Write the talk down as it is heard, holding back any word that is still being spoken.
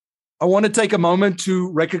I want to take a moment to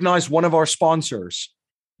recognize one of our sponsors.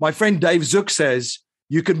 My friend Dave Zook says,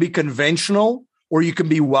 you can be conventional or you can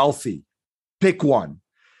be wealthy. Pick one.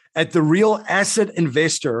 At The Real Asset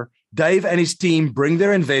Investor, Dave and his team bring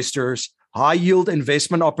their investors high-yield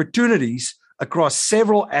investment opportunities across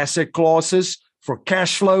several asset classes for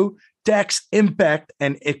cash flow, tax impact,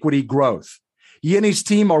 and equity growth. He and his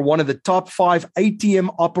team are one of the top 5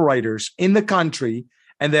 ATM operators in the country,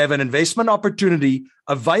 and they have an investment opportunity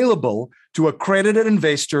available to accredited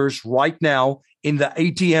investors right now in the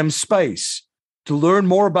ATM space. To learn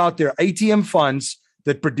more about their ATM funds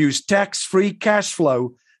that produce tax-free cash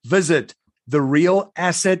flow, visit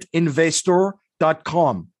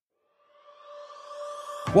therealassetinvestor.com.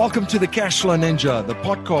 Welcome to the Cashflow Ninja, the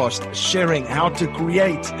podcast sharing how to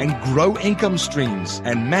create and grow income streams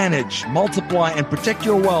and manage, multiply, and protect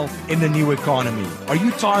your wealth in the new economy. Are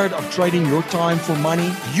you tired of trading your time for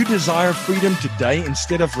money? Do you desire freedom today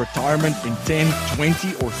instead of retirement in 10,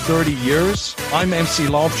 20, or 30 years? I'm MC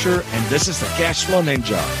Laubscher, and this is the Cashflow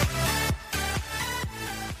Ninja.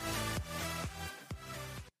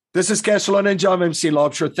 This is Cashflow Ninja. I'm MC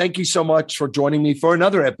Laubscher. Thank you so much for joining me for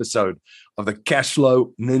another episode of the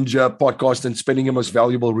Cashflow Ninja podcast and spending your most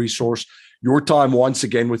valuable resource, your time once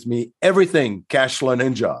again with me. Everything Cashflow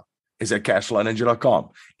Ninja is at cashflowninja.com.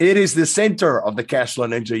 It is the center of the Cashflow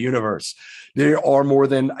Ninja universe. There are more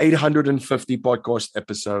than 850 podcast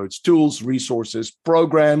episodes, tools, resources,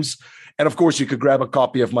 programs, and of course, you could grab a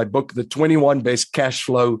copy of my book, The 21 Best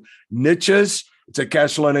Cashflow Niches. It's at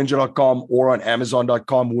cashflowninja.com or on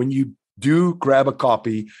amazon.com. When you do grab a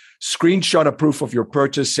copy, screenshot a proof of your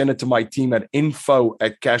purchase, send it to my team at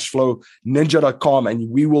info@cashflowninja.com, and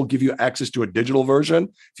we will give you access to a digital version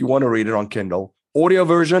if you want to read it on Kindle. Audio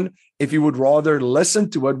version, if you would rather listen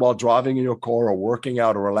to it while driving in your car or working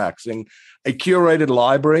out or relaxing. A curated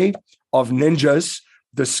library of ninjas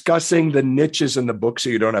discussing the niches in the book so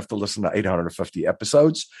you don't have to listen to 850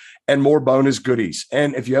 episodes, and more bonus goodies.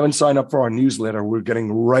 And if you haven't signed up for our newsletter, we're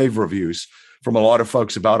getting rave reviews from a lot of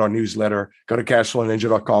folks about our newsletter. Go to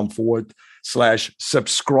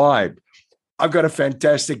cashflowninja.com/subscribe. I've got a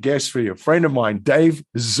fantastic guest for you. A friend of mine, Dave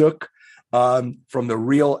Zook, from The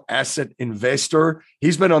Real Asset Investor.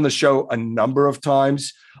 He's been on the show a number of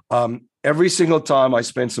times. Every single time I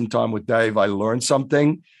spend some time with Dave, I learn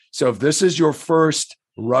something. So if this is your first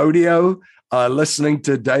rodeo, listening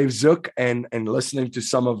to Dave Zook and listening to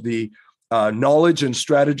some of the knowledge and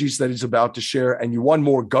strategies that he's about to share, and you want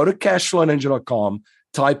more, go to cashflowninja.com,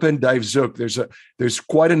 type in Dave Zook. There's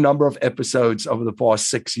quite a number of episodes over the past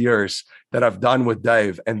 6 years that I've done with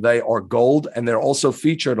Dave, and they are gold, and they're also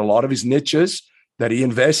featured. A lot of his niches that he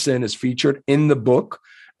invests in is featured in the book,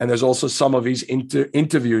 and there's also some of his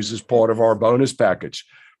interviews as part of our bonus package.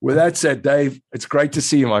 With that said, Dave, it's great to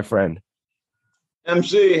see you, my friend.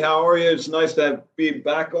 MC, how are you? It's nice to be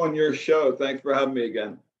back on your show. Thanks for having me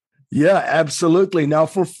again. Yeah, absolutely. Now,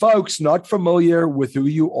 for folks not familiar with who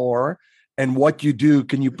you are and what you do,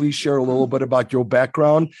 can you please share a little bit about your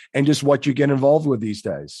background and just what you get involved with these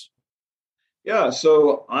days? Yeah,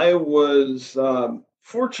 so I was,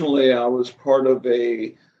 fortunately, I was part of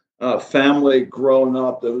a family growing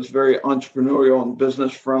up that was very entrepreneurial and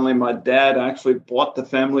business friendly. My dad actually bought the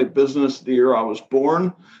family business the year I was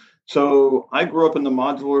born. So I grew up in the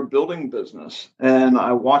modular building business, and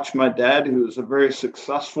I watched my dad, who was a very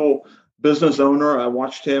successful business owner. I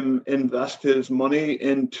watched him invest his money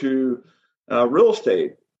into real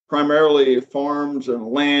estate, primarily farms and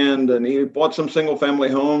land, and he bought some single family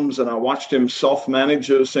homes, and I watched him self-manage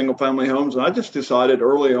those single family homes. And I just decided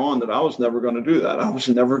early on that I was never going to do that. I was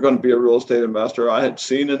never going to be a real estate investor. I had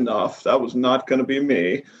seen enough. That was not going to be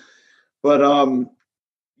me. But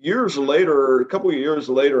years later, a couple of years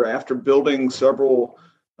later, after building several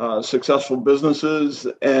successful businesses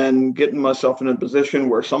and getting myself in a position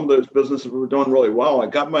where some of those businesses were doing really well, I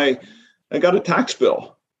got a tax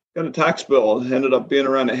bill. Got a tax bill. It ended up being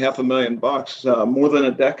around $500,000 more than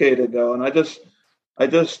a decade ago. And I just, I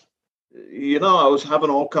was having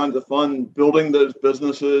all kinds of fun building those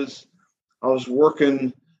businesses. I was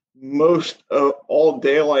working most of all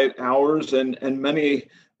daylight hours and many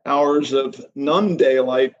hours of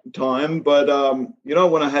non-daylight time. But,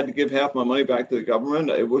 when I had to give half my money back to the government,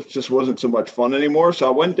 just wasn't so much fun anymore. So I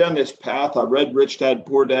went down this path. I read Rich Dad,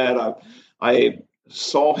 Poor Dad. I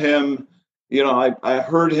saw him, I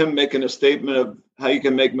heard him making a statement of how you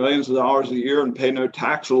can make millions of dollars a year and pay no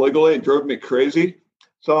tax illegally. It drove me crazy.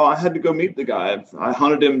 So I had to go meet the guy. I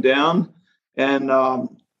hunted him down and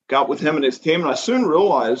got with him and his team. And I soon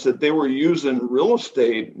realized that they were using real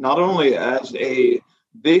estate not only as a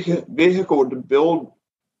vehicle to build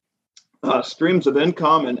streams of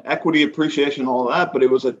income and equity appreciation, all that, but it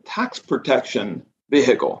was a tax protection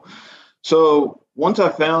vehicle. So once I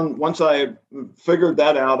figured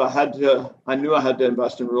that out, I knew I had to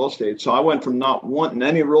invest in real estate. So I went from not wanting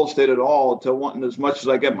any real estate at all to wanting as much as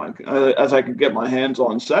I could get my hands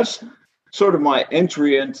on. So that's sort of my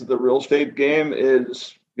entry into the real estate game.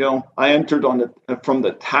 Is, I entered from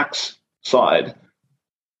the tax side,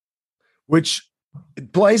 which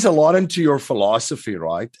plays a lot into your philosophy,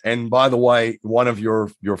 right? And by the way, one of your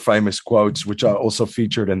famous quotes, which I also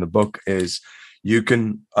featured in the book, is you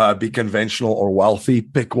can be conventional or wealthy,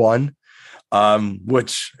 pick one,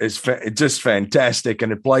 which is just fantastic.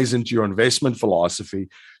 And it plays into your investment philosophy.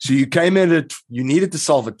 So you came in you needed to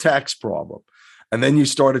solve a tax problem. And then you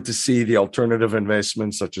started to see the alternative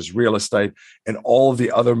investments such as real estate and all of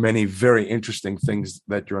the other many very interesting things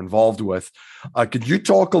that you're involved with. Could you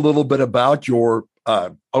talk a little bit about your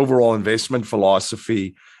overall investment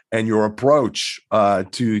philosophy and your approach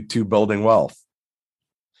to building wealth?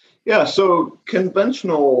 Yeah, so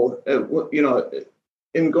conventional,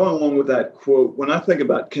 in going along with that quote, when I think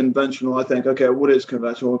about conventional, I think, okay, what is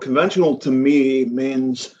conventional? Conventional to me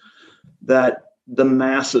means that the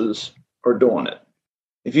masses are doing it.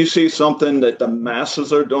 If you see something that the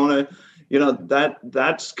masses are doing it,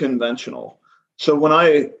 that's conventional. So when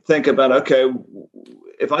I think about, okay,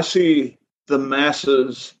 if I see the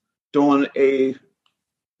masses doing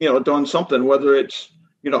doing something, whether it's,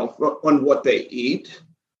 on what they eat,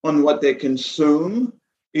 on what they consume,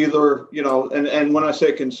 either, and when I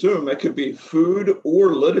say consume, it could be food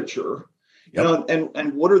or literature, Yep.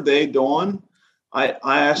 And what are they doing? I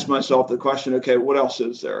ask myself the question, okay, what else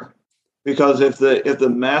is there? Because if the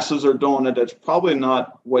masses are doing it, that's probably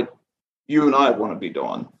not what you and I want to be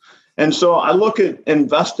doing. And so I look at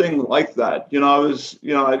investing like that.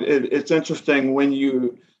 It's interesting when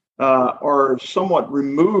you are somewhat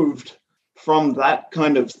removed from that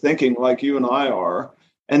kind of thinking, like you and I are,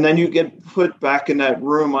 and then you get put back in that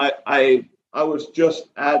room. I was just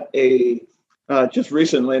at just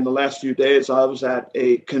recently in the last few days, I was at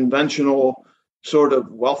a conventional sort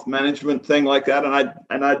of wealth management thing like that,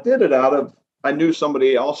 and I did it out of, I knew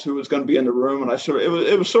somebody else who was going to be in the room, and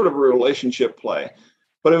it was sort of a relationship play,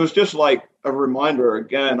 but it was just like a reminder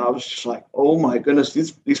again. I was just like, oh my goodness,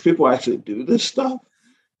 these people actually do this stuff.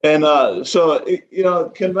 And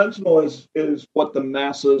conventional is what the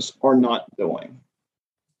masses are not doing,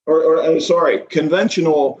 or sorry,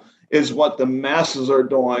 conventional is what the masses are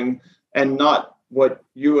doing, and not what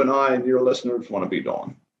you and I and your listeners want to be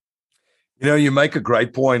doing. You make a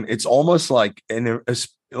great point. It's almost like in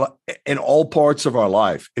all parts of our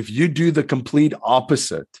life, if you do the complete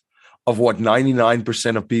opposite of what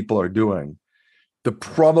 99% of people are doing, the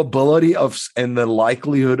probability of and the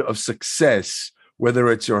likelihood of success,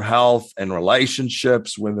 whether it's your health and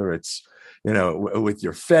relationships, whether it's, with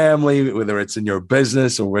your family, whether it's in your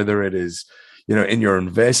business, or whether it is, in your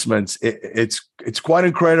investments, it's quite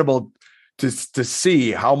incredible to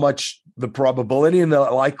see how much the probability and the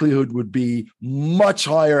likelihood would be much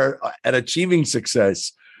higher at achieving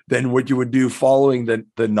success than what you would do following the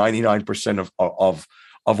 99%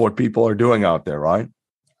 of what people are doing out there, right?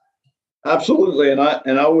 Absolutely. And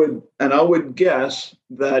I would guess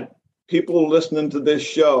that people listening to this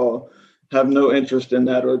show have no interest in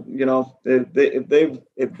that, or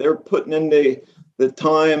if they're putting in the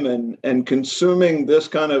time and consuming this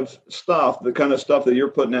kind of stuff, the kind of stuff that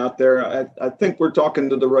you're putting out there, I think we're talking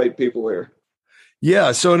to the right people here.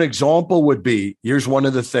 Yeah. So an example would be, here's one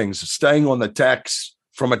of the things, staying on the tax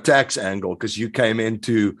from a tax angle, because you came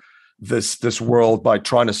into this world by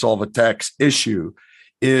trying to solve a tax issue,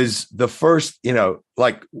 is the first,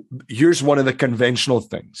 here's one of the conventional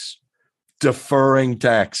things, deferring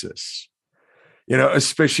taxes.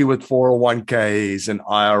 Especially with 401ks and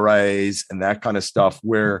IRAs and that kind of stuff,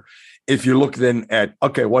 where if you look then at,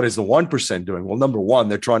 okay, what is the 1% doing? Well, number one,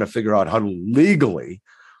 they're trying to figure out how to legally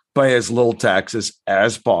pay as little taxes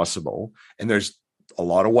as possible. And there's a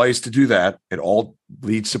lot of ways to do that. It all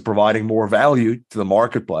leads to providing more value to the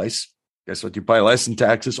marketplace. Guess what? You pay less in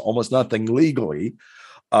taxes, almost nothing legally.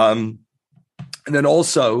 And then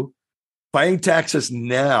also paying taxes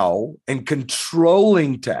now and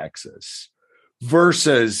controlling taxes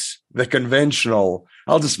versus the conventional,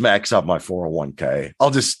 I'll just max out my 401k. I'll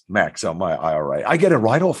just max out my IRA. I get a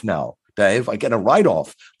write-off now, Dave. I get a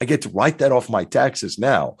write-off. I get to write that off my taxes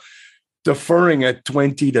now. Deferring at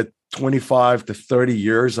 20 to 25 to 30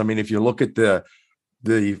 years. I mean, if you look at the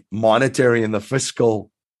monetary and the fiscal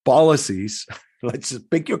policies, let's just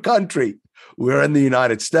pick your country. We're in the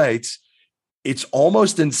United States. It's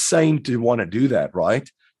almost insane to want to do that, right?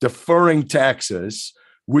 Deferring taxes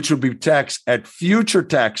which would be taxed at future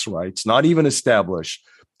tax rates, not even established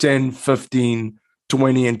 10, 15,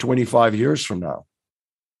 20, and 25 years from now.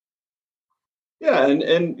 Yeah, and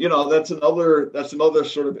that's another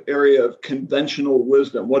sort of area of conventional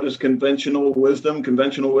wisdom. What is conventional wisdom?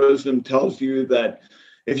 Conventional wisdom tells you that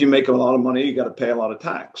if you make a lot of money, you got to pay a lot of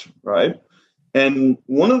tax, right? And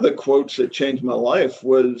one of the quotes that changed my life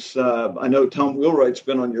was, I know Tom Wheelwright's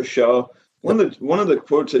been on your show. One of the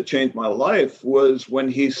quotes that changed my life was when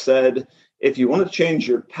he said, if you want to change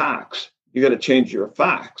your tax, you got to change your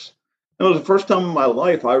facts. And it was the first time in my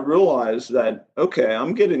life I realized that, okay,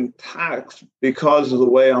 I'm getting taxed because of the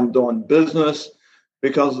way I'm doing business,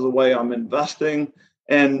 because of the way I'm investing.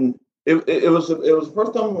 And it was the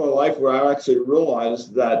first time in my life where I actually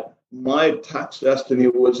realized that my tax destiny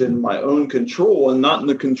was in my own control and not in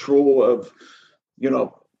the control of,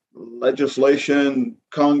 legislation,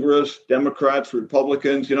 Congress, Democrats,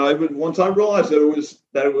 Republicans. Once I realized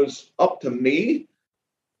that it was up to me,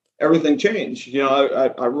 everything changed.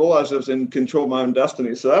 I realized I was in control of my own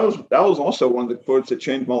destiny. So that was also one of the quotes that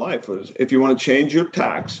changed my life was, if you want to change your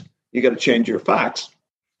tax, you got to change your facts.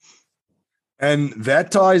 And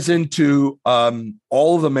that ties into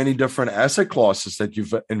all of the many different asset classes that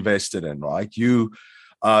you've invested in, right? You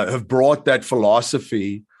have brought that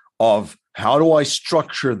philosophy of how do I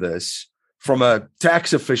structure this from a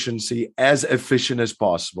tax efficiency as efficient as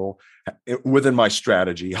possible within my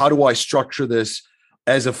strategy? How do I structure this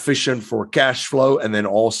as efficient for cash flow and then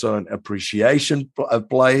also an appreciation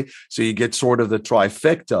play? So you get sort of the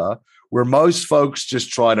trifecta, where most folks just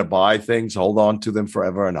try to buy things, hold on to them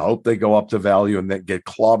forever, and hope they go up to value and then get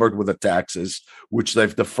clobbered with the taxes, which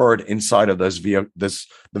they've deferred inside of the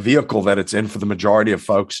vehicle that it's in for the majority of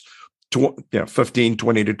folks. 15,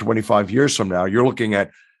 20 to 25 years from now, you're looking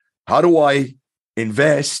at how do I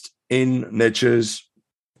invest in niches,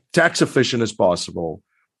 tax efficient as possible,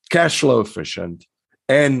 cash flow efficient,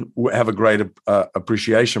 and have a great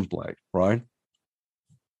appreciation play, right?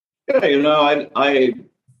 Yeah, I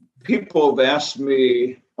people have asked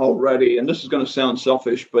me already, and this is going to sound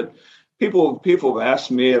selfish, but people have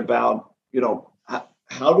asked me about,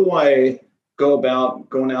 how do I go about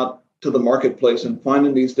going out to the marketplace and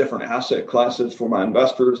finding these different asset classes for my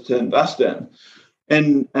investors to invest in.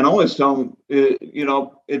 And I always tell them,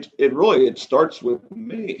 it starts with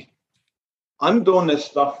me. I'm doing this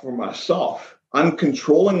stuff for myself. I'm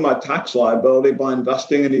controlling my tax liability by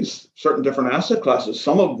investing in these certain different asset classes,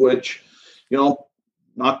 some of which,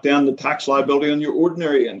 knock down the tax liability on your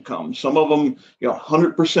ordinary income. Some of them,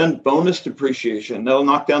 100% bonus depreciation. They'll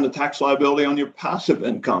knock down the tax liability on your passive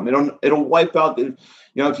income. It'll wipe out the,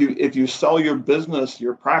 if you sell your business,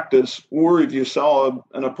 your practice, or if you sell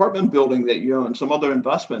an apartment building that you own, some other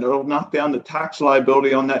investment, it'll knock down the tax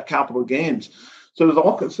liability on that capital gains. So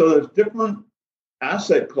there's different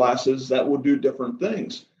asset classes that will do different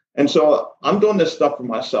things. And so I'm doing this stuff for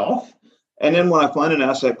myself. And then when I find an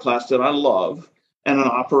asset class that I love and an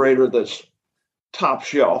operator that's top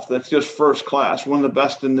shelf, that's just first class, one of the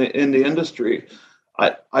best in the industry,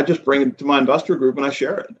 I just bring it to my investor group and I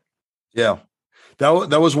share it. Yeah.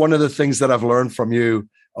 That was one of the things that I've learned from you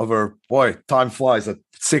over, time flies,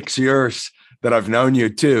 6 years that I've known you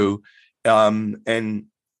too. And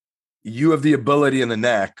you have the ability and the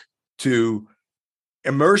knack to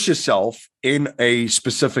immerse yourself in a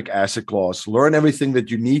specific asset class, learn everything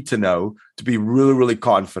that you need to know to be really, really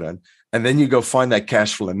confident. And then you go find that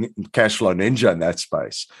cash flow ninja in that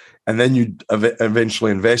space. And then you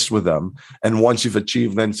eventually invest with them. And once you've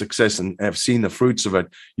achieved then success and have seen the fruits of it,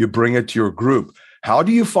 you bring it to your group. How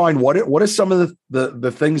do you find, what are some of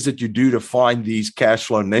the things that you do to find these cash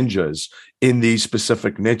flow ninjas in these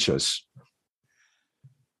specific niches?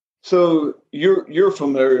 So you're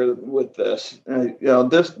familiar with this,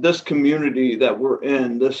 this community that we're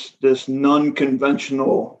in, this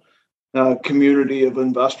non-conventional community of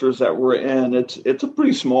investors that we're in. It's a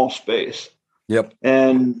pretty small space. Yep.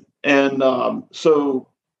 And so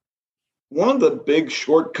one of the big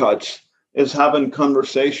shortcuts is having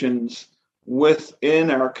conversations within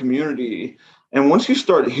our community. And once you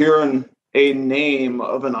start hearing a name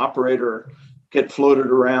of an operator get floated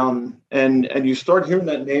around and you start hearing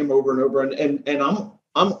that name over and over, and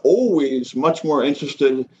I'm always much more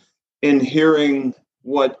interested in hearing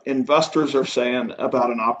what investors are saying about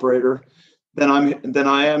an operator than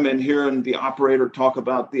I am in hearing the operator talk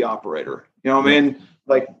about the operator. You know what Yeah. I mean?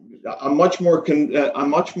 Like I'm much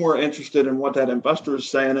more interested in what that investor is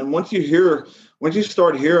saying. And once you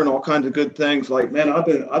start hearing all kinds of good things, like, man,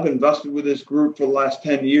 I've invested with this group for the last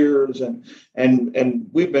 10 years, and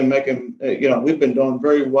we've been making, we've been doing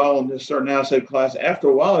very well in this certain asset class. After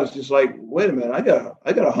a while, it's just like, wait a minute, I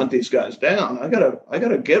gotta hunt these guys down. I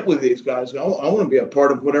gotta get with these guys. I want to be a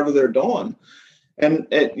part of whatever they're doing. And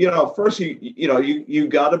first you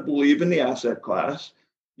got to believe in the asset class.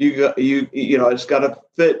 It's got to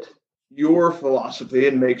fit your philosophy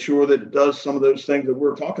and make sure that it does some of those things that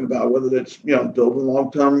we're talking about, whether it's building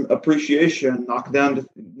long-term appreciation,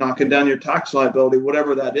 knocking down your tax liability,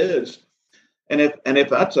 whatever that is. And if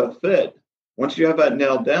that's a fit, once you have that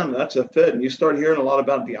nailed down, that's a fit, and you start hearing a lot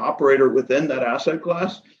about the operator within that asset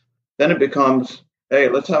class, then it becomes, hey,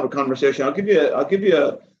 let's have a conversation. I'll give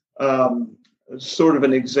you sort of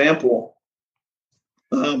an example.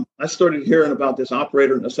 I started hearing about this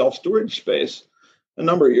operator in the self-storage space a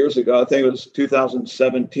number of years ago. I think it was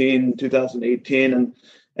 2017, 2018.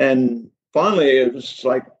 And finally, it was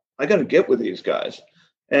like, I got to get with these guys.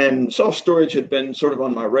 And self-storage had been sort of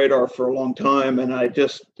on my radar for a long time. And I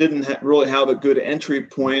just didn't really have a good entry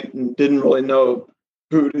point and didn't really know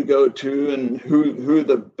who to go to and who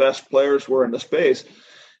the best players were in the space.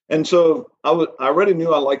 And so I already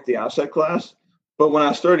knew I liked the asset class. But when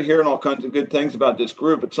I started hearing all kinds of good things about this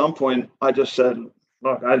group, at some point I just said,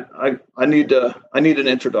 look, I need an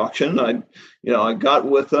introduction. I got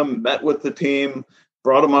with them, met with the team,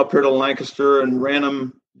 brought them up here to Lancaster and ran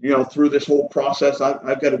them, through this whole process.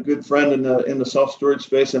 I've got a good friend in the self-storage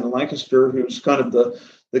space in Lancaster who's kind of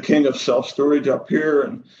the king of self-storage up here.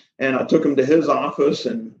 And I took him to his office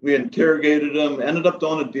and we interrogated him, ended up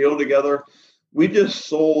doing a deal together. We just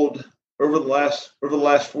sold over the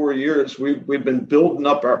last 4 years. We've been building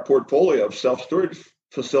up our portfolio of self-storage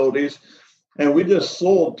facilities, and we just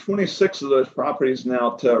sold 26 of those properties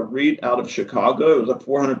now to a REIT out of Chicago. It was a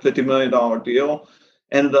 $450 million deal.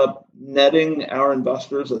 Ended up netting our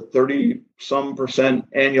investors a 30-some%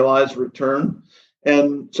 annualized return.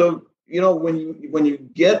 And so, when you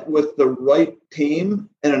get with the right team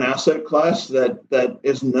in an asset class that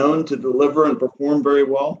is known to deliver and perform very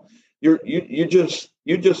well, you just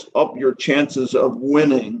up your chances of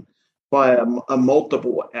winning by a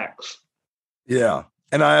multiple X. Yeah.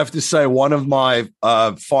 And I have to say, one of my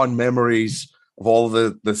fond memories of all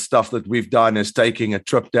the stuff that we've done is taking a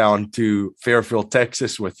trip down to Fairfield,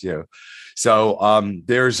 Texas with you. So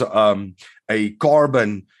there's a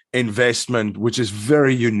carbon investment, which is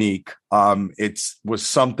very unique. It was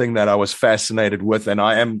something that I was fascinated with.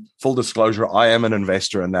 And full disclosure, I am an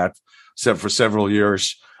investor in that for several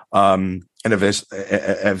years. And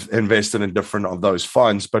have invested in different of those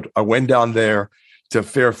funds. But I went down there to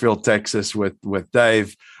Fairfield, Texas with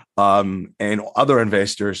Dave and other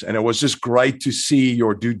investors. And it was just great to see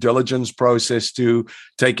your due diligence process too,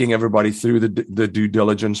 taking everybody through the due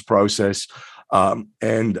diligence process.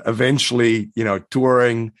 And eventually,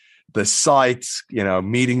 touring the sites,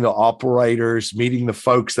 meeting the operators, meeting the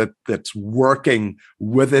folks that's working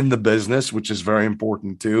within the business, which is very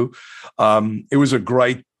important too. It was a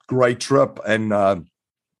great trip and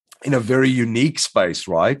in a very unique space,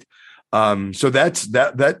 right? So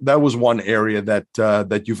that was one area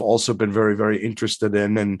that you've also been very, very interested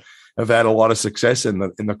in and have had a lot of success in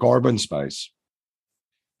the carbon space.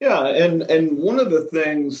 Yeah, and one of the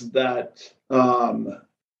things that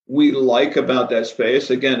we like about that space,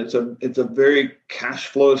 again, it's a very cash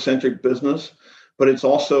flow centric business, but it's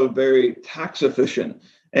also very tax efficient.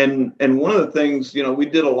 And one of the things, we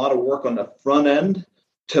did a lot of work on the front end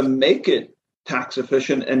to make it tax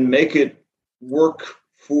efficient and make it work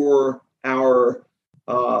for our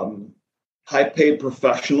high paid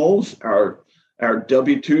professionals, our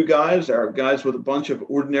W-2 guys, our guys with a bunch of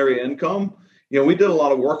ordinary income. We did a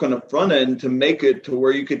lot of work on the front end to make it to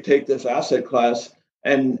where you could take this asset class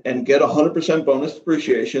and get 100% bonus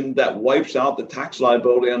depreciation that wipes out the tax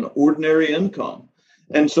liability on ordinary income.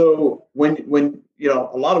 And so when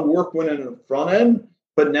a lot of work went in the front end,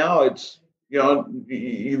 but now it's,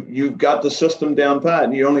 you've got the system down pat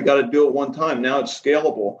and you only got to do it one time. Now it's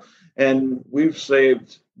scalable. And we've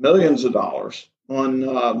saved millions of dollars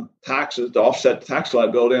on taxes to offset tax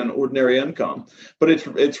liability on ordinary income. But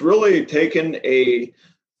it's really taken a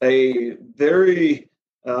very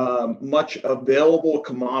much available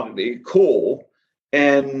commodity, coal,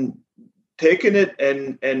 and taking it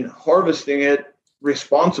and harvesting it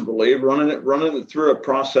responsibly, running it through a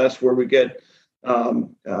process where we get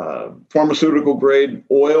pharmaceutical grade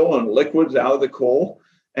oil and liquids out of the coal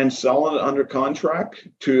and selling it under contract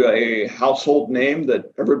to a household name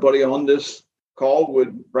that everybody on this call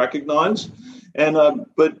would recognize. And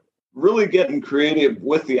but really getting creative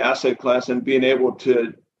with the asset class and being able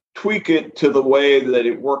to tweak it to the way that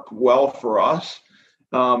it worked well for us.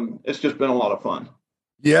 It's just been a lot of fun.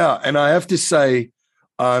 Yeah. And I have to say,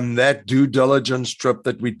 that due diligence trip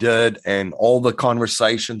that we did and all the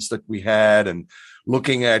conversations that we had and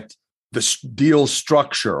looking at the deal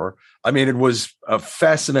structure, I mean, it was a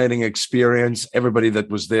fascinating experience. Everybody that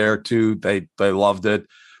was there too, they loved it.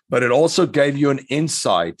 But it also gave you an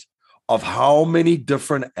insight of how many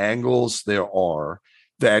different angles there are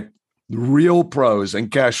that real pros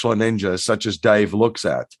and Cashflow ninjas such as Dave looks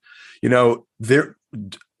at. You know, there.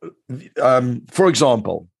 For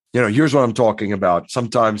example, here's what I'm talking about.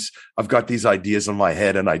 Sometimes I've got these ideas in my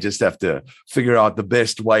head and I just have to figure out the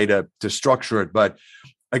best way to structure it. But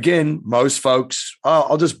again, most folks,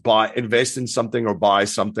 I'll just invest in something or buy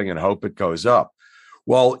something and hope it goes up.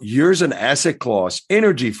 Well, here's an asset class,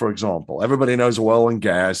 energy, for example. Everybody knows oil and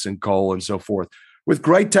gas and coal and so forth, with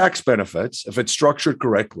great tax benefits if it's structured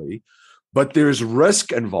correctly. But there's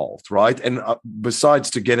risk involved, right? And besides,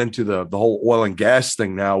 to get into the whole oil and gas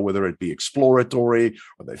thing now, whether it be exploratory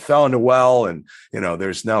or they found a well and,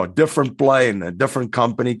 there's now a different play and a different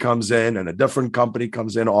company comes in and a different company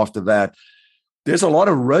comes in after that, there's a lot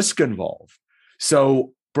of risk involved.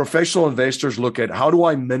 So professional investors look at, how do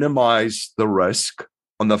I minimize the risk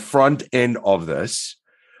on the front end of this?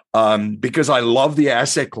 Because I love the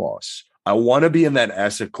asset class. I want to be in that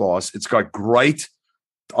asset class. It's got great,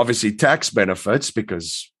 obviously, tax benefits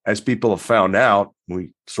because, as people have found out,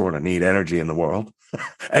 we sort of need energy in the world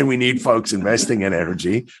and we need folks investing in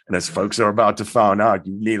energy. And as folks are about to find out,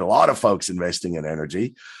 you need a lot of folks investing in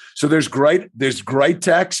energy. So there's great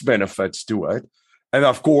tax benefits to it. And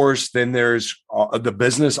of course, then there's the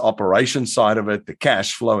business operation side of it, the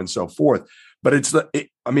cash flow and so forth. But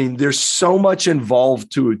there's so much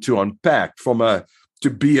involved to unpack to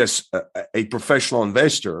be a professional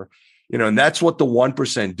investor. And that's what the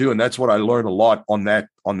 1% do. And that's what I learned a lot on that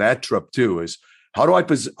trip too, is I want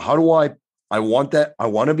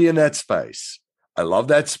to be in that space. I love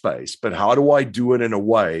that space, but how do I do it in a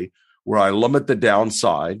way where I limit the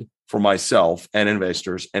downside for myself and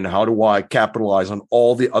investors? And how do I capitalize on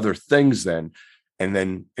all the other things then? And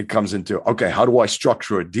then it comes into, okay, how do I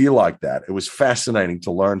structure a deal like that? It was fascinating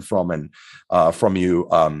to learn from you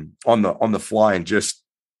on the fly, and just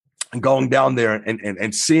going down there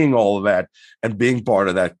and seeing all of that and being part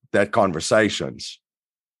of that conversations.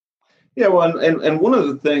 Yeah, well, and one of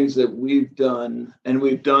the things that we've done in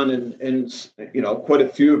quite a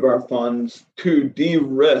few of our funds to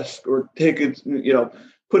de-risk or take it,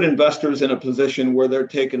 put investors in a position where they're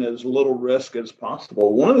taking as little risk as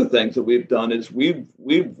possible. One of the things that we've done is there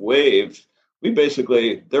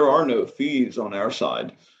are no fees on our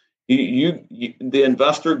side. The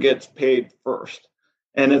investor gets paid first.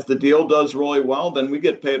 And if the deal does really well, then we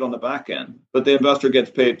get paid on the back end, but the investor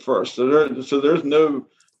gets paid first. So there's no,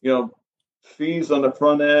 fees on the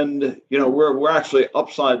front end. We're actually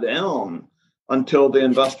upside down until the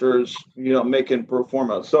investors, making pro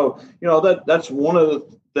forma. So, that's one of the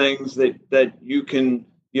things that you can,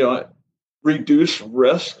 reduce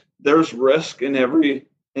risk. There's risk in every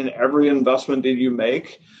investment that you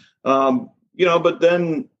make, but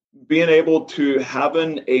then being able to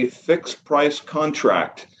having a fixed price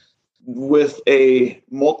contract with a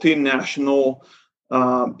multinational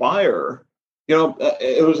buyer.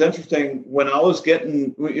 It was interesting when I was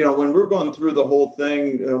getting, when we were going through the whole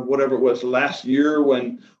thing, whatever it was last year,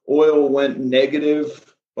 when oil went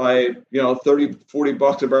negative by,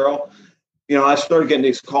 $30-40 a barrel, I started getting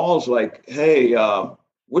these calls like, hey,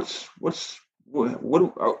 what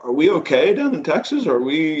are we okay down in Texas? Are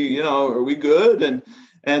we good?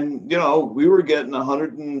 And we were getting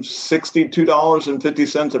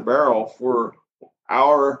 $162.50 a barrel for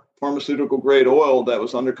our pharmaceutical grade oil that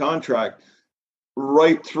was under contract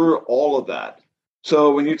right through all of that.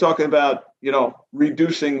 So when you're talking about,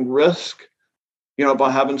 reducing risk,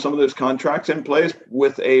 by having some of those contracts in place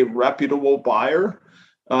with a reputable buyer,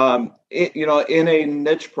 in a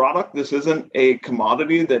niche product, this isn't a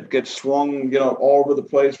commodity that gets swung, all over the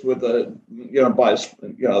place with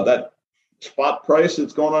that spot price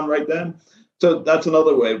that's going on right then. So that's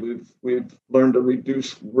another way we've learned to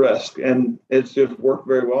reduce risk, and it's just worked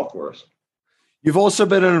very well for us. You've also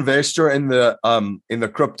been an investor in the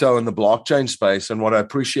crypto and the blockchain space, and what I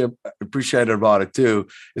appreciated about it too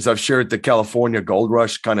is I've shared the California Gold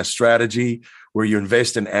Rush kind of strategy where you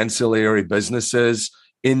invest in ancillary businesses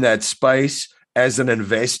in that space as an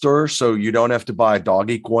investor, so you don't have to buy a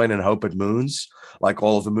doggy coin and hope it moons like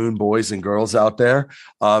all of the moon boys and girls out there,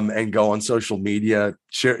 and go on social media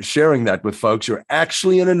sharing that with folks. You're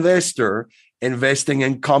actually an investor investing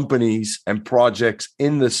in companies and projects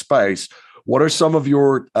in the space. What are some of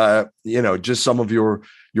your, just some of your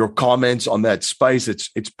comments on that space?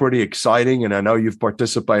 It's pretty exciting, and I know you've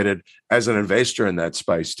participated as an investor in that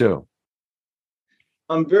space too.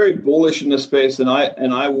 I'm very bullish in this space, and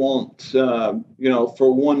I won't,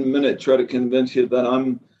 for 1 minute try to convince you that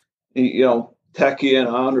I'm, techie and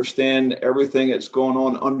I understand everything that's going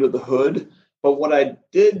on under the hood. But what I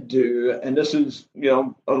did do, and this is,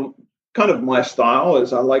 kind of my style,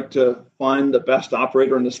 is I like to find the best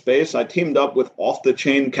operator in the space. I teamed up with Off the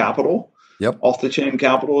Chain Capital. Yep. Off the Chain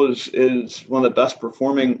Capital is one of the best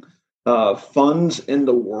performing funds in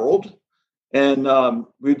the world, and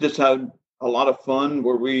we just had a lot of fun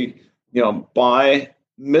where we, buy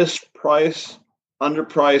mispriced,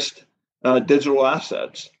 underpriced digital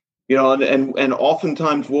assets. And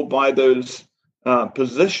oftentimes we'll buy those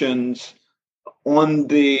positions on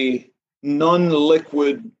the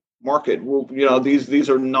non-liquid market. These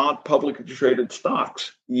are not publicly traded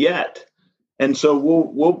stocks yet, and so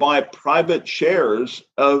we'll buy private shares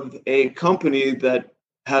of a company that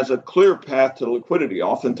has a clear path to liquidity.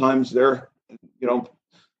 Oftentimes they're going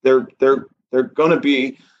to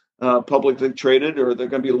be publicly traded, or they're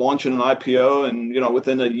going to be launching an IPO, and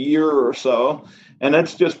within a year or so. And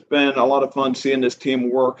that's just been a lot of fun seeing this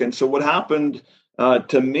team work. And so what happened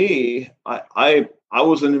to me, I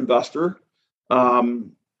was an investor. I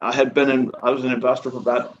was an investor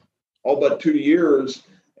for all but 2 years,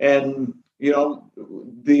 and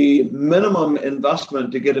the minimum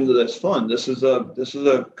investment to get into this fund. This is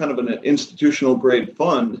a kind of an institutional grade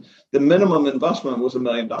fund. The minimum investment was $1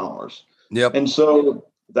 million. Yep. And so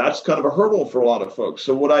that's kind of a hurdle for a lot of folks.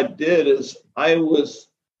 So what I did is I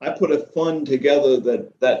put a fund together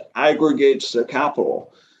that aggregates the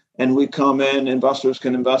capital, and we come in. Investors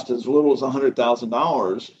can invest as little as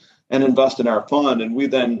 $100,000 and invest in our fund, and we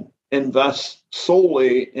then invest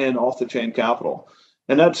solely in Off the Chain Capital.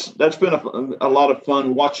 And that's been a lot of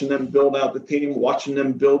fun watching them build out the team, watching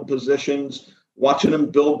them build positions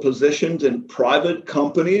in private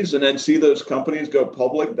companies, and then see those companies go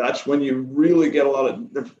public. That's when you really get a lot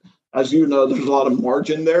of, as you know, there's a lot of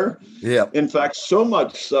margin there. Yeah. In fact, so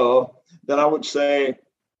much so that I would say,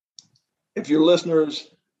 if your listeners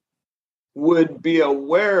would be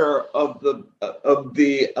aware of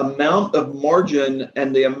the amount of margin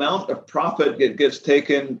and the amount of profit that gets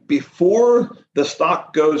taken before the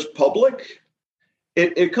stock goes public,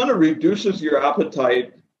 it kind of reduces your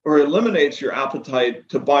appetite, or eliminates your appetite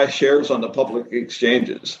to buy shares on the public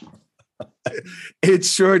exchanges. It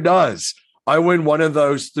sure does. I went one of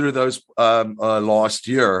those through those last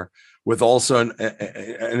year, with also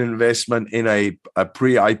an investment in a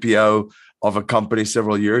pre-IPO of a company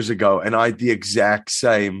several years ago. And I had the exact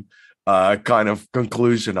same kind of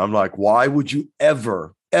conclusion. I'm like, why would you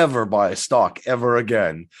ever buy a stock ever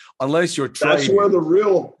again? Unless you're trading.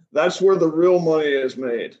 That's where the real money is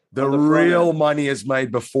made. The real money is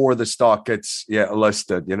made before the stock gets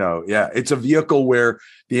listed. It's a vehicle where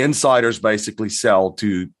the insiders basically sell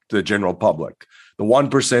to the general public. The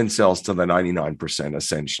 1% sells to the 99%,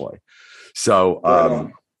 essentially.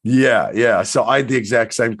 So yeah. So I had the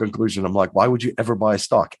exact same conclusion. I'm like, why would you ever buy a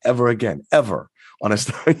stock ever again, ever?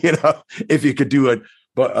 Honestly, if you could do it,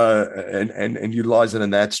 but and utilize it in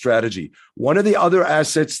that strategy. One of the other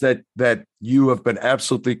assets that you have been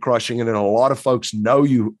absolutely crushing it, and a lot of folks know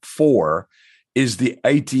you for, is the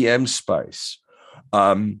ATM space.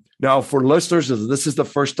 Now, for listeners, if this is the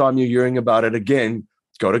first time you're hearing about it, again,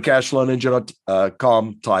 go to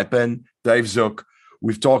cashflowninja.com, type in Dave Zook.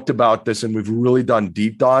 We've talked about this, and we've really done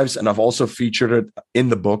deep dives, and I've also featured it in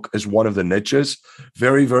the book as one of the niches.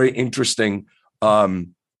 Very, very interesting.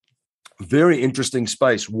 Very interesting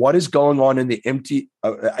space. What is going on in the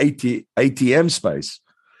ATM space,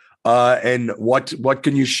 and what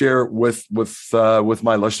can you share with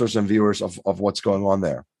my listeners and viewers of what's going on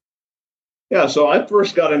there? Yeah, so I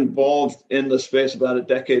first got involved in the space about a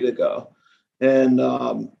decade ago, and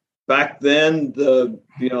back then the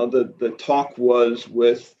talk was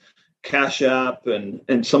with Cash App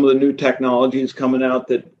and some of the new technologies coming out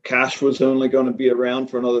that cash was only going to be around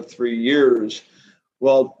for another 3 years.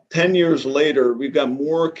 Well, 10 years later, we've got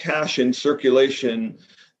more cash in circulation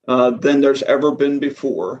than there's ever been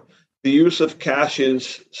before. The use of cash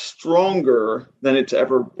is stronger than it's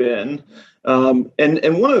ever been. And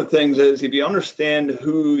one of the things is, if you understand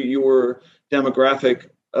who your demographic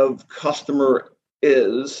of customer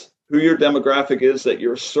is, who your demographic is that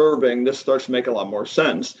you're serving, this starts to make a lot more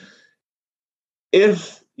sense.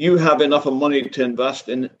 If you have enough of money to invest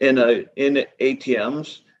in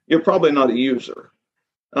ATMs, you're probably not a user.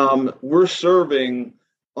 We're serving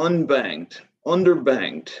unbanked,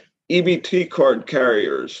 underbanked, EBT card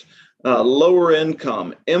carriers, lower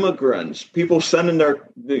income, immigrants, people sending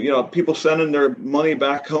their money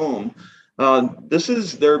back home. This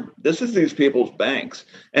is these people's banks.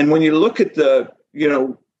 And when you look at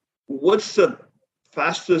what's the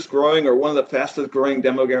fastest growing or one of the fastest growing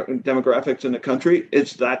demographics in the country,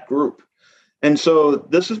 it's that group. And so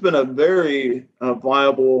this has been a very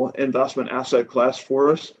viable investment asset class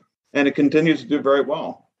for us, and it continues to do very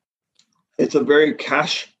well. It's a very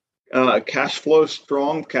cash flow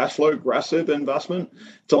strong, cash flow aggressive investment.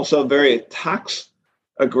 It's also a very tax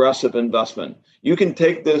aggressive investment. You can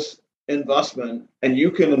take this investment and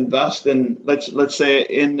you can invest in, let's say,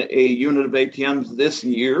 in a unit of ATMs this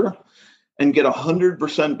year and get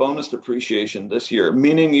 100% bonus depreciation this year,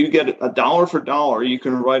 meaning you get a dollar for dollar. You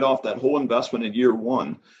can write off that whole investment in year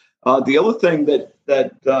one. The other thing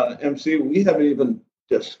that MC, we haven't even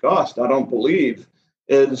discussed, I don't believe,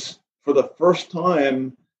 is for the first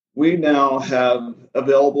time, we now have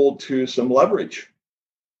available to some leverage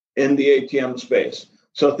in the ATM space.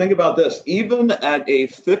 So think about this, even at a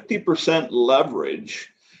 50% leverage,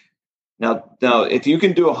 now if you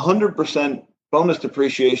can do 100% bonus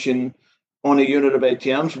depreciation on a unit of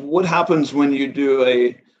ATMs, what happens when you do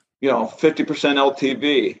a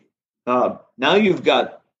 50% LTV? Now you've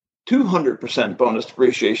got 200% bonus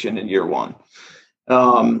depreciation in year one.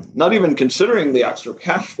 Not even considering the extra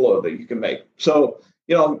cash flow that you can make. So,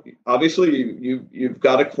 obviously you've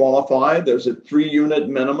got to qualify. There's a 3-unit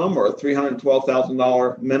minimum or a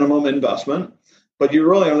 $312,000 minimum investment, but you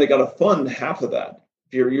really only got to fund half of that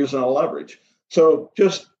if you're using a leverage. So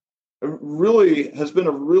just really has been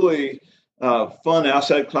a really fun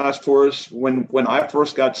asset class for us. When I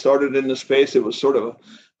first got started in the space, it was sort of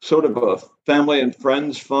a family and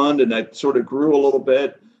friends fund, and that sort of grew a little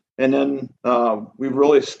bit. And then we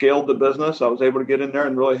really scaled the business. I was able to get in there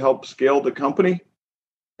and really help scale the company.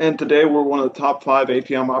 And today we're one of the top 5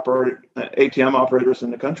 ATM operators in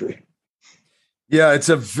the country. Yeah, it's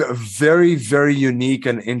a very, very unique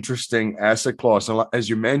and interesting asset class. And as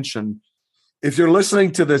you mentioned, if you're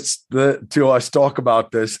listening to to us talk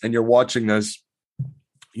about this and you're watching this,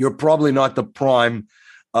 you're probably not the prime,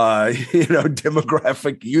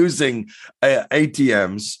 demographic using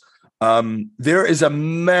ATMs. There is a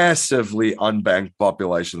massively unbanked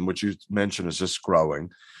population, which you mentioned is just growing.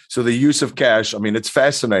 So the use of cash, I mean, it's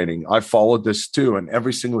fascinating. I followed this too. And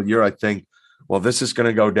every single year I think, well, this is going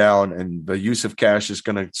to go down and the use of cash is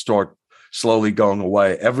going to start slowly going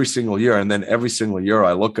away every single year. And then every single year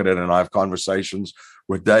I look at it and I have conversations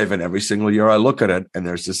with Dave, and every single year I look at it and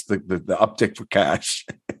there's just the uptick for cash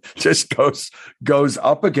just goes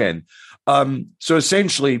up again. So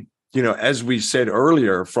essentially, as we said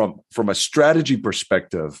earlier, from a strategy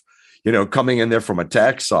perspective, coming in there from a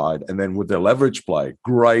tax side and then with the leverage play,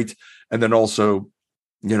 great. And then also,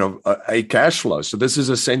 a cash flow. So this is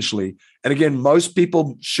essentially, and again, most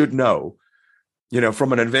people should know,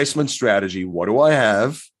 from an investment strategy, what do I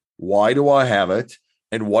have? Why do I have it?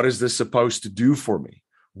 And what is this supposed to do for me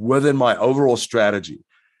within my overall strategy?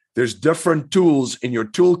 There's different tools in your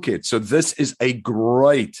toolkit. So this is a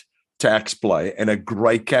great tax play and a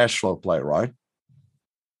great cash flow play, right?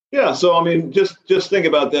 Yeah. So, I mean, just think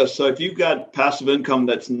about this. So if you've got passive income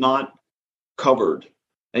that's not covered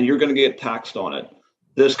and you're going to get taxed on it,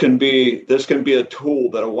 this can be a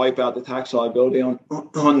tool that'll wipe out the tax liability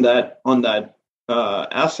on that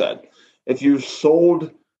asset. If you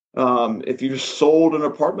sold an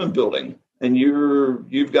apartment building and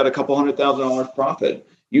you've got a couple $100,000 profit,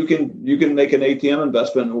 you can make an ATM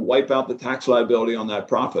investment and wipe out the tax liability on that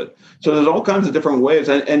profit. So there's all kinds of different ways,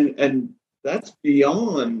 and that's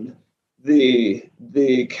beyond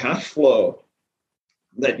the cash flow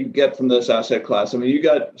that you get from this asset class. I mean, you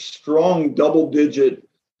got strong double-digit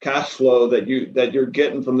cash flow that you're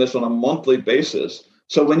getting from this on a monthly basis.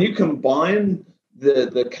 So when you combine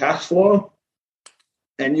the cash flow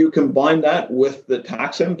and you combine that with the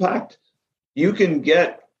tax impact, you can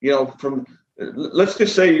get, from, let's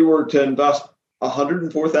just say you were to invest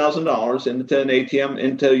 $104,000 into an ATM,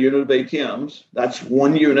 into a unit of ATMs. That's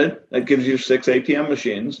one unit. That gives you 6 ATM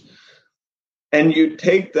machines. And you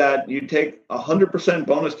take 100%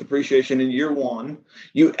 bonus depreciation in year one.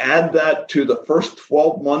 You add that to the first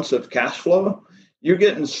 12 months of cash flow. You're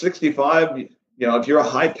getting 65. If you're a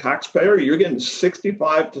high taxpayer, you're getting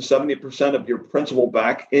 65 to 70% of your principal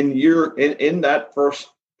back in that first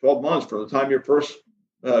 12 months from the time your first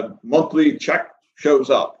monthly check shows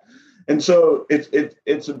up. And so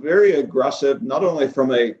it's very aggressive, not only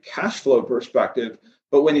from a cash flow perspective,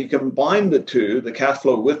 but when you combine the two, the cash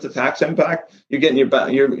flow with the tax impact, you're getting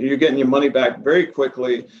your money back very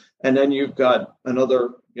quickly, and then you've got another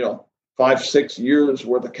 5-6 years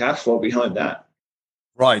worth of cash flow behind that.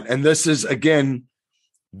 Right. And this is, again,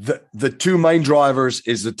 the two main drivers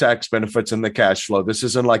is the tax benefits and the cash flow. This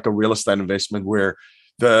isn't like a real estate investment where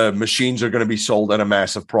the machines are going to be sold at a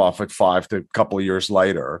massive profit 5 to a couple of years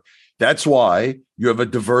later. That's why you have a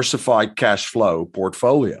diversified cash flow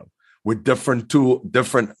portfolio with different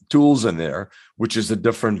tools in there, which is the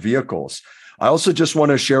different vehicles. I also just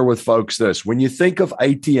want to share with folks this. When you think of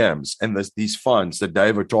ATMs and these funds that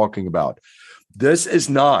Dave are talking about, this is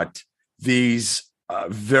not these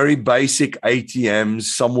very basic ATMs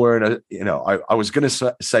somewhere in I was going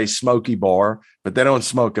to say smoky bar, but they don't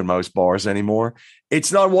smoke in most bars anymore.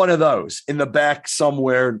 It's not one of those in the back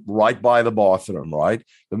somewhere right by the bathroom, right?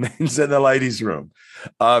 The men's and the ladies' room.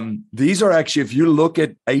 These are actually, if you look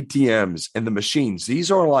at ATMs and the machines, these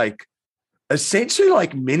are like essentially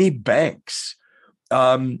like mini banks.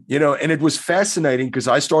 And it was fascinating because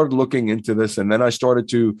I started looking into this, and then I started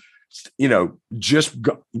to just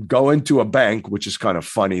go into a bank, which is kind of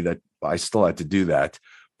funny that I still had to do that.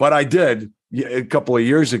 But I did a couple of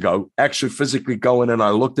years ago, actually physically go in, and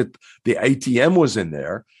I looked at the ATM was in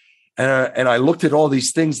there, and I looked at all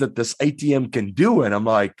these things that this ATM can do. And I'm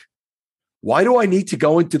like, why do I need to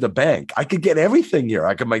go into the bank? I could get everything here.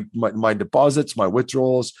 I could make my deposits, my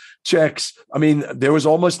withdrawals, checks. I mean, there was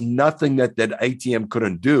almost nothing that ATM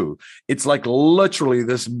couldn't do. It's like literally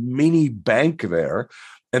this mini bank there.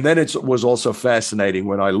 And then it was also fascinating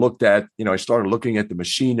when I looked at, I started looking at the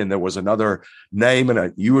machine, and there was another name,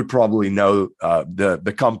 and you would probably know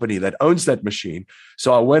the company that owns that machine.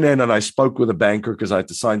 So I went in and I spoke with a banker because I had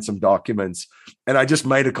to sign some documents, and I just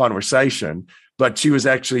made a conversation. But she was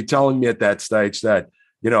actually telling me at that stage that,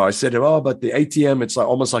 I said, oh, but the ATM, it's like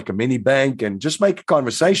almost like a mini bank, and just make a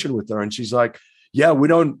conversation with her. And she's like, yeah, we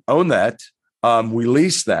don't own that. We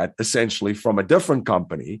lease that essentially from a different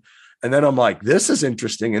company. And then I'm like, this is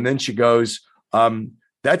interesting. And then she goes,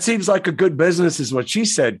 that seems like a good business is what she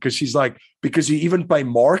said. Because she's like, because you even pay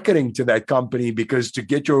marketing to that company, because to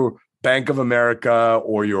get your Bank of America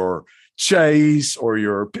or your Chase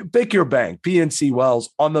or pick your bank, PNC Wells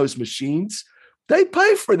on those machines, they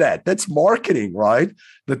pay for that. That's marketing, right?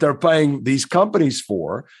 That they're paying these companies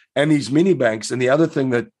for, and these mini banks. And the other thing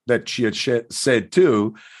that she had said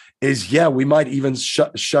too is, yeah, we might even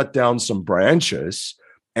shut down some branches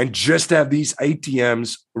and just have these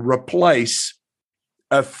ATMs replace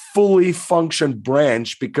a fully functioned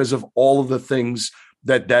branch because of all of the things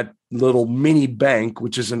that little mini bank,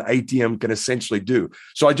 which is an ATM, can essentially do.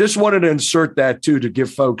 So I just wanted to insert that too, to give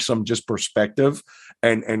folks some just perspective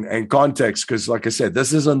and context. Because like I said,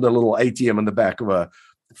 this isn't the little ATM in the back of a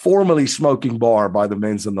formerly smoking bar by the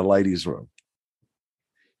men's and the ladies' room.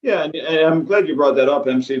 Yeah, and I'm glad you brought that up,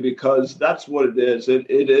 MC, because that's what it is. It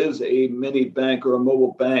is a mini bank or a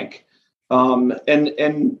mobile bank.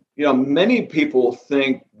 And many people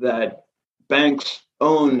think that banks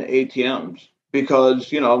own ATMs because,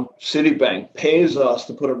 Citibank pays us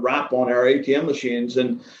to put a wrap on our ATM machines.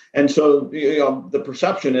 And so, the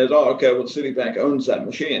perception is, oh, okay, well, Citibank owns that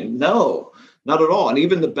machine. No, not at all. And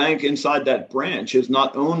even the bank inside that branch is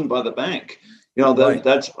not owned by the bank. Right.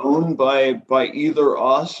 That's owned by either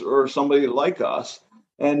us or somebody like us.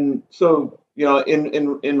 And so,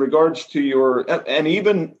 in regards to your, and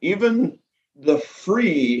even the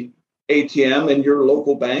free ATM in your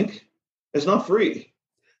local bank is not free.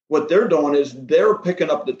 What they're doing is they're picking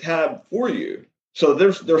up the tab for you. So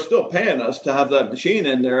they're still paying us to have that machine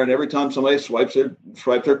in there. And every time somebody swipes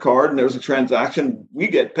their card and there's a transaction, we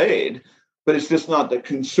get paid. But it's just not the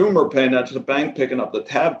consumer paying that, it's the bank picking up the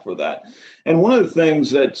tab for that. And one of the things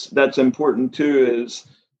that's important too is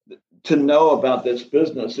to know about this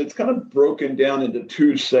business. It's kind of broken down into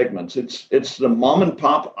two segments. It's the mom and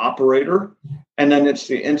pop operator, and then it's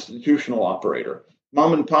the institutional operator.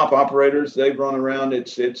 Mom and pop operators, they run around.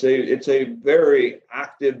 It's a very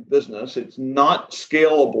active business. It's not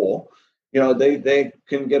scalable. They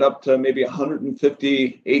can get up to maybe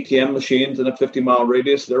 150 ATM machines in a 50-mile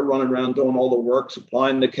radius. They're running around doing all the work,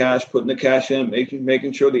 supplying the cash, putting the cash in,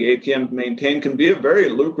 making sure the ATM maintained. Can be a very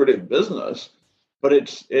lucrative business, but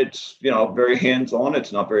it's very hands-on.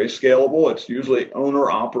 It's not very scalable. It's usually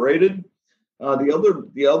owner-operated.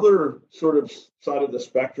 The other sort of side of the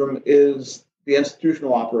spectrum is the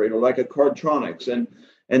institutional operator, like a Cardtronics,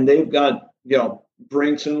 and they've got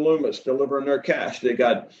Brinks and Loomis delivering their cash. They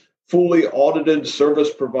got fully audited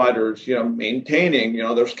service providers, maintaining,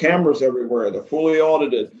 there's cameras everywhere. They're fully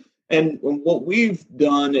audited. And what we've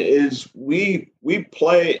done is we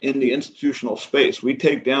play in the institutional space. We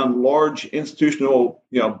take down large institutional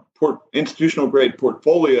grade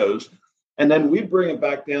portfolios And then we bring it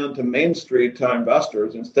back down to Main Street to our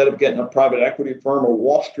investors. Instead of getting a private equity firm or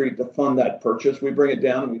Wall Street to fund that purchase, we bring it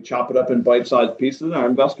down and we chop it up in bite-sized pieces. And our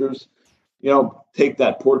investors, take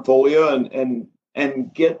that portfolio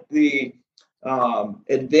and get the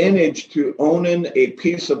advantage to owning a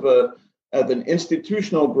piece of an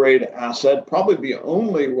institutional grade asset. Probably the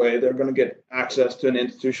only way they're going to get access to an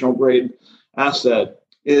institutional grade asset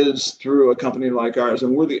is through a company like ours.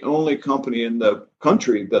 And we're the only company in the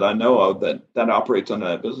country that I know of that operates under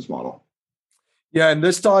that business model. Yeah, and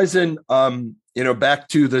this ties in, back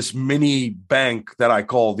to this mini bank that I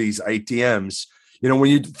call these ATMs.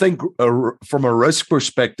 When you think from a risk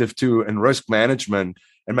perspective too, and risk management,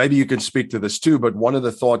 and maybe you can speak to this too, but one of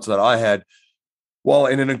the thoughts that I had, well,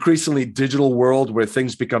 in an increasingly digital world where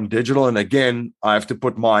things become digital, and again, I have to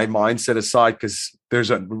put my mindset aside because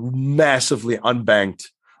there's a massively unbanked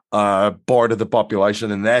part of the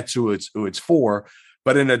population, and that's who it's for.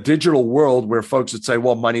 But in a digital world where folks would say,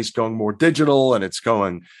 well, money's going more digital and it's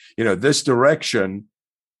going, this direction.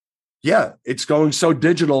 Yeah, it's going so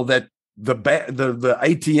digital that the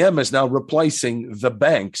ATM is now replacing the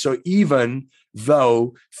bank. So even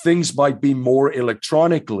though things might be more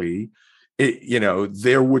electronically,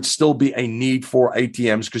 there would still be a need for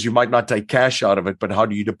ATMs because you might not take cash out of it, but how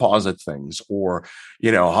do you deposit things? Or,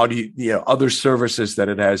 how do you, other services that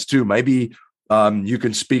it has too. Maybe you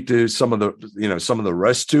can speak to some of the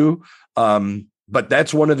rest too. But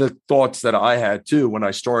that's one of the thoughts that I had too when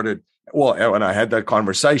I started. Well, when I had that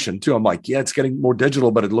conversation too, I'm like, yeah, it's getting more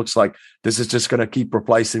digital, but it looks like this is just going to keep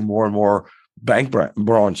replacing more and more bank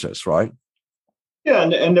branches, right? Yeah,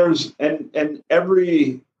 and there's and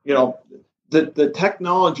every the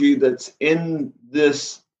technology that's in the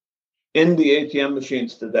ATM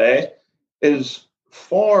machines today is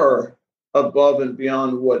far above and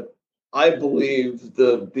beyond what I believe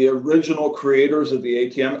the original creators of the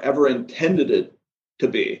ATM ever intended it to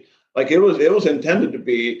be. Like it was intended to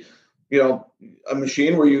be, a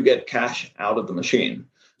machine where you get cash out of the machine.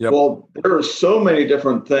 Yep. Well, there are so many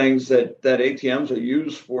different things that ATMs are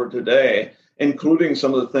used for today, including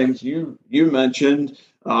some of the things you mentioned,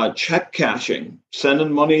 check cashing,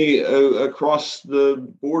 sending money across the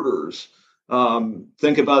borders.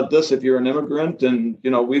 Think about this: if you're an immigrant, and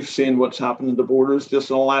we've seen what's happened at the borders just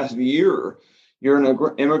in the last year. You're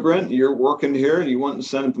an immigrant, you're working here, and you want to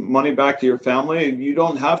send money back to your family. And you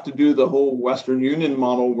don't have to do the whole Western Union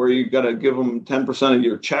model where you got to give them 10% of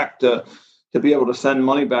your check to be able to send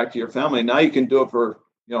money back to your family. Now you can do it for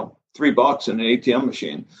 $3 in an ATM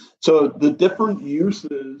machine. So the different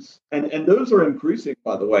uses, and those are increasing,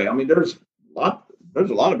 by the way. I mean, there's a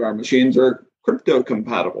lot of our machines are crypto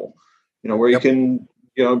compatible, where you can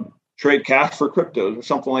trade cash for cryptos or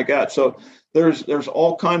something like that. So there's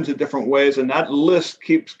all kinds of different ways, and that list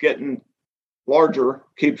keeps getting larger,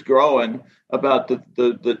 keeps growing about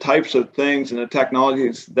the types of things and the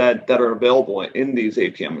technologies that are available in these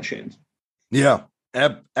ATM machines. Yeah,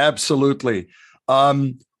 absolutely.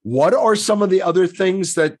 What are some of the other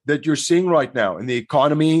things that you're seeing right now in the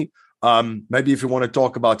economy? Maybe if you want to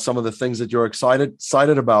talk about some of the things that you're excited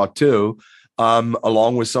about too,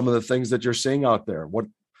 along with some of the things that you're seeing out there.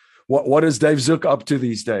 What is Dave Zook up to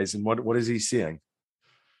these days, and what is he seeing?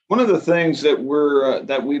 One of the things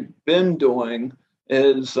that we've been doing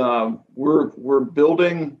is we're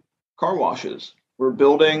building car washes. We're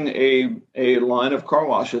building a line of car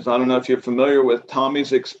washes. I don't know if you're familiar with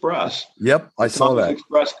Tommy's Express. Yep, I saw that.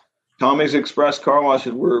 Tommy's Express car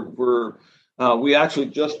washes. We actually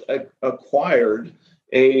just acquired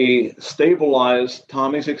a stabilized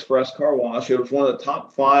Tommy's Express car wash. It was one of the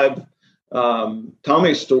top 5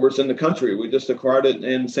 Tommy's stores in the country. We just acquired it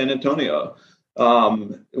in San Antonio.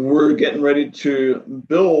 We're getting ready to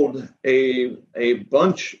build a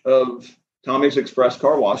bunch of Tommy's Express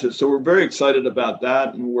car washes. So we're very excited about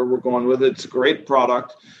that and where we're going with it. It's a great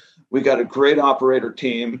product. We got a great operator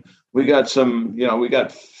team. We got we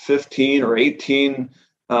got 15 or 18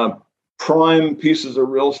 prime pieces of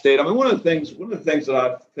real estate. I mean, one of the things that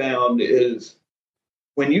I've found is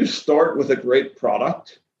when you start with a great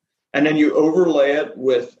product and then you overlay it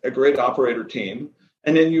with a great operator team,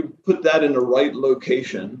 and then you put that in the right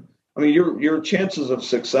location, I mean, your chances of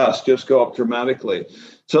success just go up dramatically.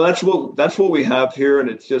 So that's what we have here, and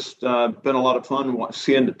it's just been a lot of fun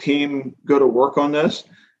seeing the team go to work on this.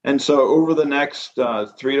 And so over the next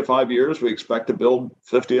 3 to 5 years, we expect to build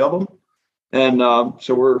 50 of them, and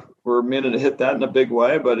so we're meaning to hit that in a big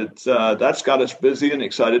way. But it's that's got us busy and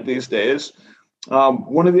excited these days.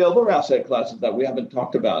 One of the other asset classes that we haven't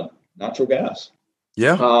talked about, natural gas.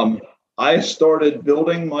 Yeah. I started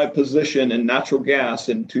building my position in natural gas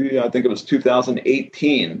I think it was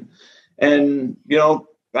 2018. And,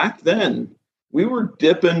 back then we were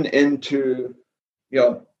dipping into,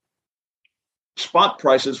 spot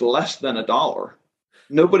prices less than $1.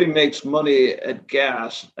 Nobody makes money at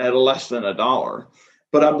gas at less than $1.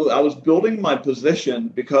 But I was building my position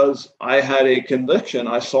because I had a conviction.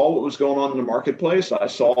 I saw what was going on in the marketplace. I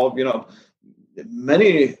saw,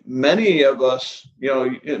 many of us,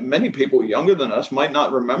 many people younger than us might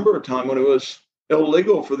not remember a time when it was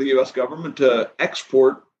illegal for the U.S. government to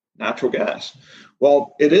export natural gas.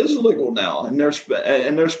 Well, it is legal now, and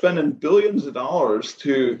they're spending billions of dollars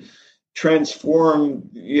to transform,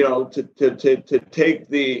 to take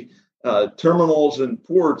the terminals and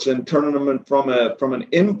ports and turning them from an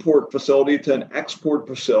import facility to an export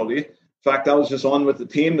facility. In fact, I was just on with the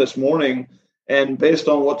team this morning, and based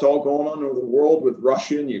on what's all going on over the world with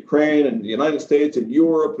Russia and Ukraine and the United States and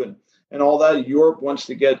Europe and all that, Europe wants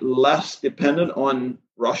to get less dependent on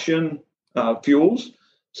Russian fuels.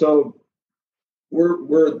 So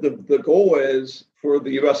the goal is for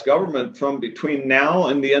the U.S. government from between now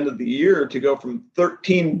and the end of the year to go from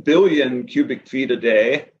 13 billion cubic feet a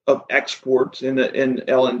day of exports in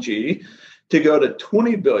LNG to go to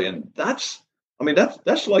 20 billion. That's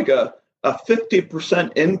like a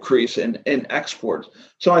 50% increase in exports.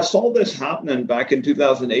 So I saw this happening back in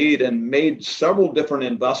 2008 and made several different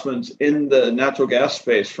investments in the natural gas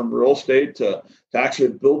space, from real estate to actually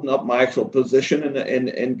building up my actual position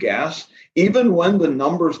in gas, even when the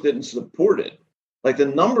numbers didn't support it. Like, the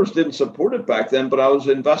numbers didn't support it back then, but I was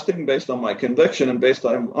investing based on my conviction and based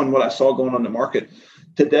on what I saw going on in the market.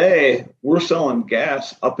 Today, we're selling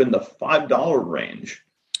gas up in the $5 range.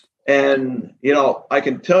 And, I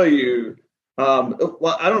can tell you,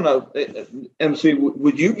 well, I don't know, MC,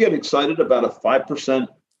 would you get excited about a 5%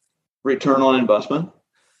 return on investment?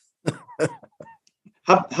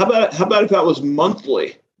 How about if that was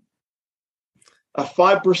monthly? A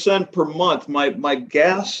 5% per month. My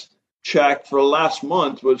gas check for last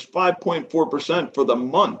month was 5.4% for the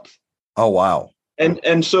month. Oh, wow.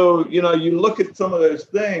 And so, you look at some of those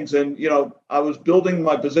things, and, I was building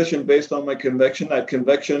my position based on my conviction. That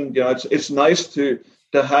conviction, it's nice to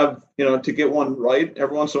have, to get one right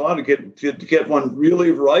every once in a while, to get one really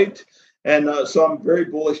right. And so I'm very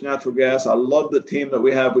bullish natural gas. I love the team that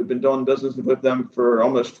we have. We've been doing business with them for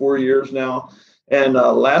almost 4 years now. And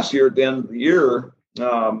last year, at the end of the year,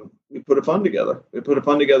 we put a fund together. We put a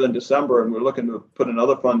fund together in December, and we're looking to put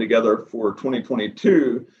another fund together for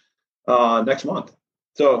 2022 next month.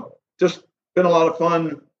 So just been a lot of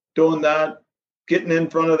fun doing that, getting in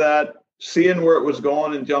front of that, seeing where it was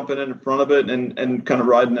going and jumping in front of it and kind of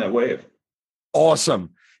riding that wave.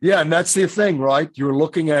 Awesome. Yeah. And that's the thing, right? You're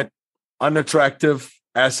looking at unattractive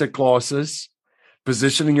asset classes,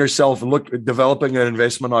 positioning yourself and developing an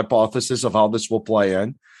investment hypothesis of how this will play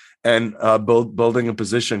in, and building a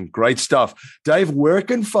position. Great stuff. Dave, where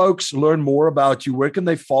can folks learn more about you? Where can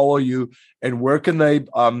they follow you? And where can they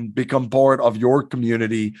become part of your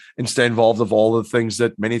community and stay involved with all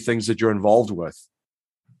the many things that you're involved with?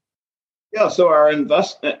 Yeah, so our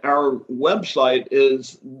website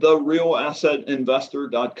is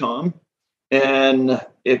therealassetinvestor.com. And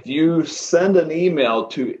if you send an email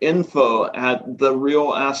to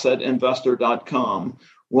info@therealassetinvestor.com,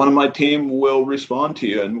 one of my team will respond to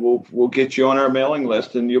you, and we'll get you on our mailing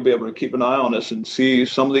list, and you'll be able to keep an eye on us and see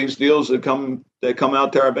some of these deals that come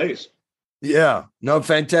out to our base. Yeah, no,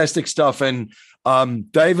 fantastic stuff. And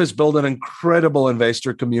Dave has built an incredible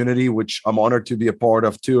investor community, which I'm honored to be a part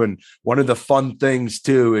of too. And one of the fun things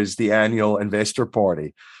too is the annual investor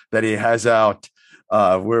party that he has out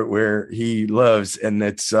where he lives, and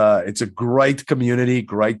it's a great community,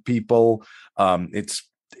 great people.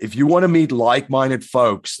 If you want to meet like-minded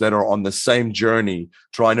folks that are on the same journey,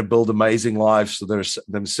 trying to build amazing lives for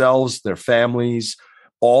themselves, their families,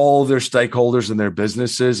 all their stakeholders in their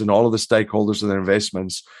businesses, and all of the stakeholders in their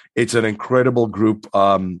investments, it's an incredible group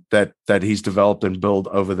that he's developed and built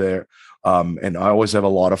over there. And I always have a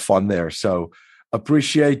lot of fun there. So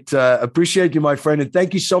appreciate you, my friend. And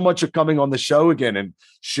thank you so much for coming on the show again and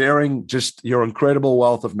sharing just your incredible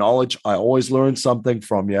wealth of knowledge. I always learn something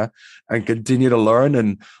from you and continue to learn.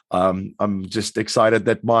 And I'm just excited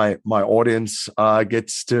that my audience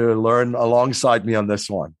gets to learn alongside me on this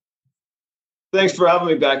one. Thanks for having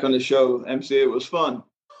me back on the show, MC. It was fun.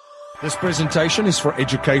 This presentation is for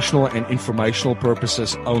educational and informational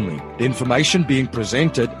purposes only. The information being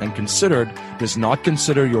presented and considered does not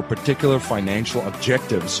consider your particular financial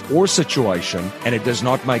objectives or situation, and it does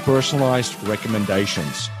not make personalized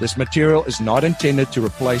recommendations. This material is not intended to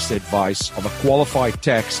replace the advice of a qualified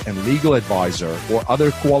tax and legal advisor or other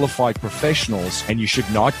qualified professionals, and you should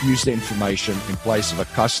not use the information in place of a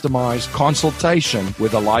customized consultation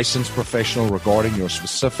with a licensed professional regarding your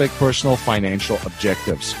specific personal financial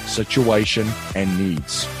objectives, situation, and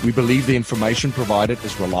needs. We believe the information provided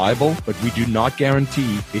is reliable, but we do not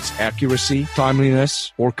guarantee its accuracy,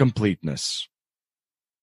 timeliness, or completeness.